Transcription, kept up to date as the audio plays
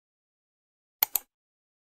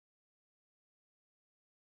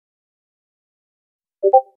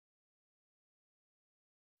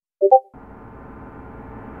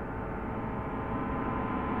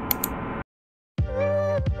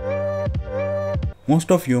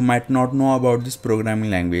Most of you might not know about this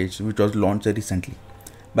programming language which was launched recently.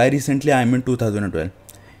 By recently I mean 2012.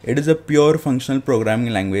 It is a pure functional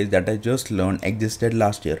programming language that I just learned existed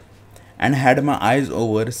last year and had my eyes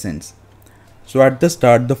over since. So at the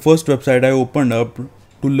start, the first website I opened up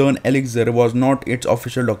to learn Elixir was not its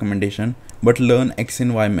official documentation but learn X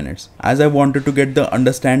in Y minutes, as I wanted to get the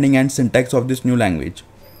understanding and syntax of this new language.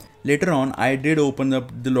 Later on I did open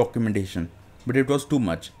up the documentation, but it was too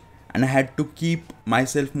much and I had to keep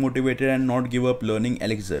myself motivated and not give up learning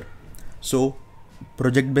Elixir. So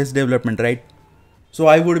project based development, right? So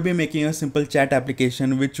I would be making a simple chat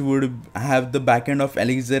application which would have the backend of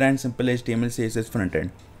Elixir and simple HTML CSS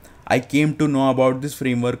frontend. I came to know about this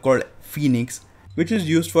framework called Phoenix, which is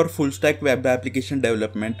used for full stack web application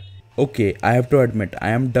development. Okay, I have to admit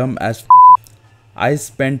I am dumb as I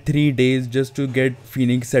spent 3 days just to get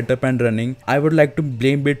Phoenix set up and running. I would like to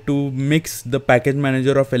blame it to Mix, the package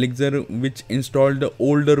manager of Elixir, which installed the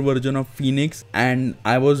older version of Phoenix, and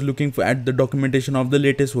I was looking at the documentation of the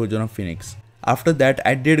latest version of Phoenix. After that,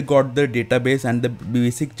 I did got the database and the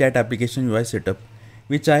basic chat application UI setup,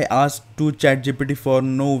 which I asked to ChatGPT for.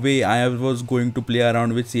 No way I was going to play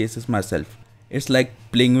around with CSS myself. It's like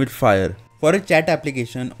playing with fire. For a chat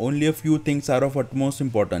application, only a few things are of utmost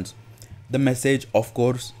importance. The message, of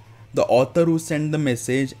course, the author who sent the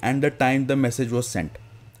message, and the time the message was sent.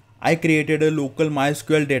 I created a local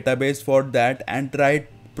MySQL database for that and tried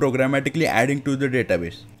programmatically adding to the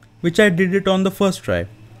database, which I did it on the first try.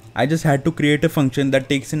 I just had to create a function that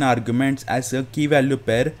takes in arguments as a key value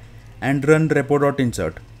pair and run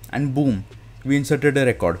repo.insert, and boom, we inserted a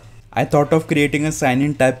record. I thought of creating a sign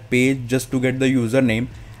in type page just to get the username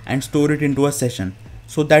and store it into a session,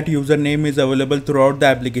 so that username is available throughout the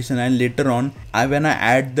application, and later on when I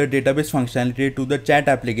add the database functionality to the chat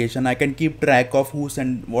application, I can keep track of who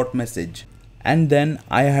sent what message. And then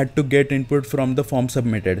I had to get input from the form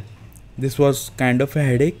submitted. This was kind of a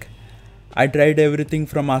headache. I tried everything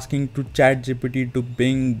from asking to ChatGPT to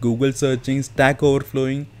Bing, Google searching, Stack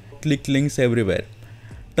Overflowing, click links everywhere.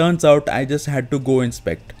 Turns out I just had to go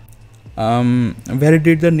inspect. Where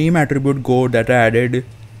did the name attribute go that I added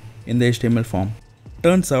in the HTML form?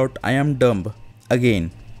 Turns out I am dumb.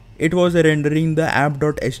 Again, it was rendering the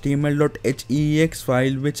app.html.hex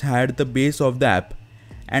file which had the base of the app,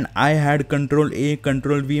 and I had Ctrl+A,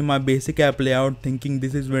 Ctrl+V my basic app layout, thinking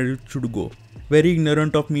this is where it should go. Very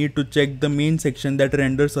ignorant of me to check the main section that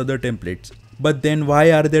renders other templates. But then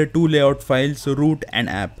why are there two layout files, root and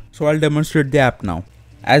app? So I'll demonstrate the app now.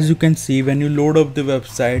 As you can see, when you load up the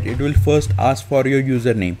website, it will first ask for your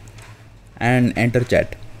username and enter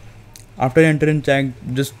chat. After entering chat,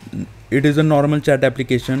 it is a normal chat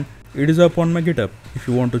application. It is up on my GitHub if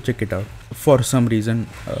you want to check it out. For some reason,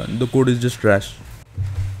 the code is just trash.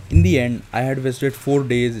 In the end, I had wasted 4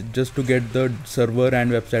 days just to get the server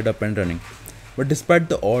and website up and running. But despite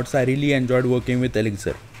the odds, I really enjoyed working with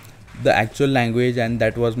Elixir, the actual language, and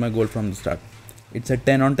that was my goal from the start. It's a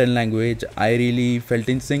 10 on 10 language. I really felt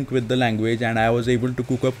in sync with the language and I was able to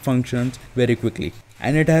cook up functions very quickly.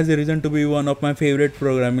 And it has a reason to be one of my favorite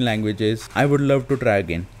programming languages. I would love to try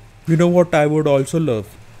again. You know what I would also love?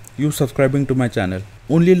 You subscribing to my channel.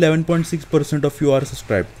 Only 11.6% of you are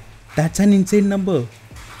subscribed. That's an insane number.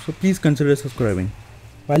 So please consider subscribing.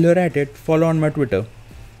 While you're at it, follow on my Twitter,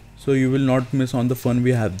 so you will not miss on the fun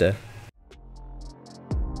we have there.